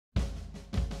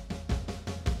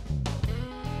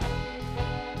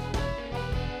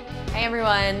Hey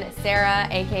everyone, Sarah,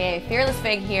 aka Fearless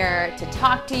Fig here to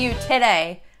talk to you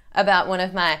today about one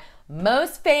of my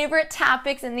most favorite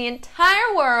topics in the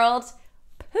entire world,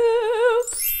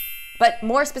 poop. But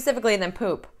more specifically than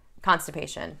poop,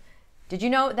 constipation. Did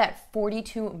you know that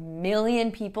 42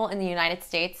 million people in the United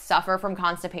States suffer from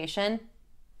constipation?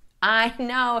 I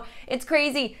know, it's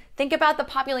crazy. Think about the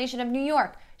population of New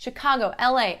York, Chicago,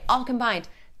 LA, all combined.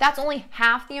 That's only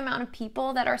half the amount of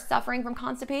people that are suffering from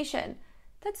constipation.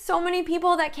 That's so many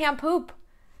people that can't poop.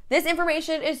 This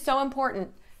information is so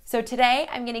important. So today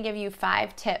I'm gonna give you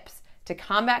 5 tips to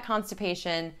combat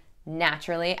constipation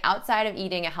naturally outside of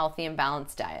eating a healthy and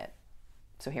balanced diet.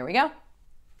 So here we go.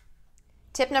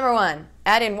 Tip number 1,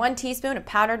 add in 1 teaspoon of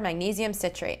powdered magnesium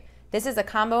citrate. This is a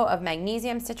combo of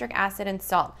magnesium, citric acid, and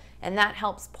salt, and that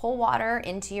helps pull water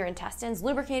into your intestines,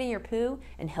 lubricating your poo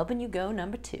and helping you go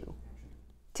number 2.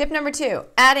 Tip number 2,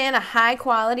 add in a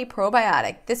high-quality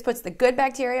probiotic. This puts the good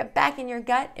bacteria back in your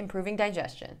gut, improving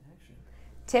digestion.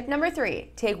 Tip number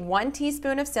 3, take 1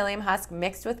 teaspoon of psyllium husk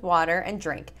mixed with water and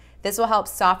drink. This will help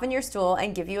soften your stool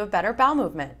and give you a better bowel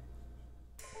movement.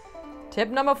 Tip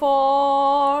number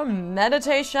 4,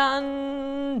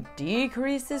 meditation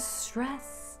decreases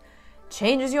stress,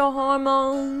 changes your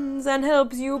hormones, and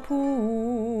helps you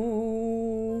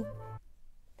poo.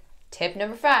 Tip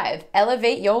number 5,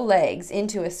 elevate your legs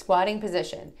into a squatting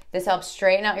position. This helps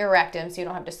straighten out your rectum so you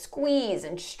don't have to squeeze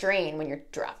and strain when you're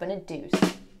dropping a deuce.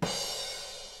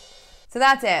 So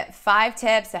that's it, 5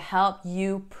 tips to help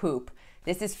you poop.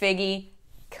 This is Figgy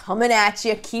coming at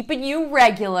you, keeping you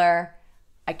regular.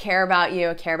 I care about you,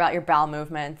 I care about your bowel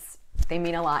movements. They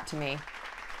mean a lot to me.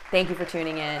 Thank you for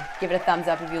tuning in. Give it a thumbs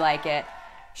up if you like it.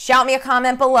 Shout me a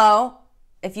comment below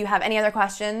if you have any other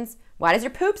questions. Why does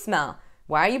your poop smell?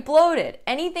 Why are you bloated?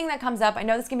 Anything that comes up, I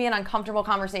know this can be an uncomfortable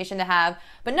conversation to have,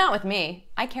 but not with me.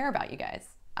 I care about you guys.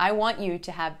 I want you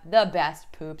to have the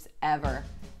best poops ever.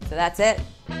 So that's it.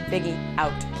 Figgy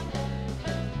out.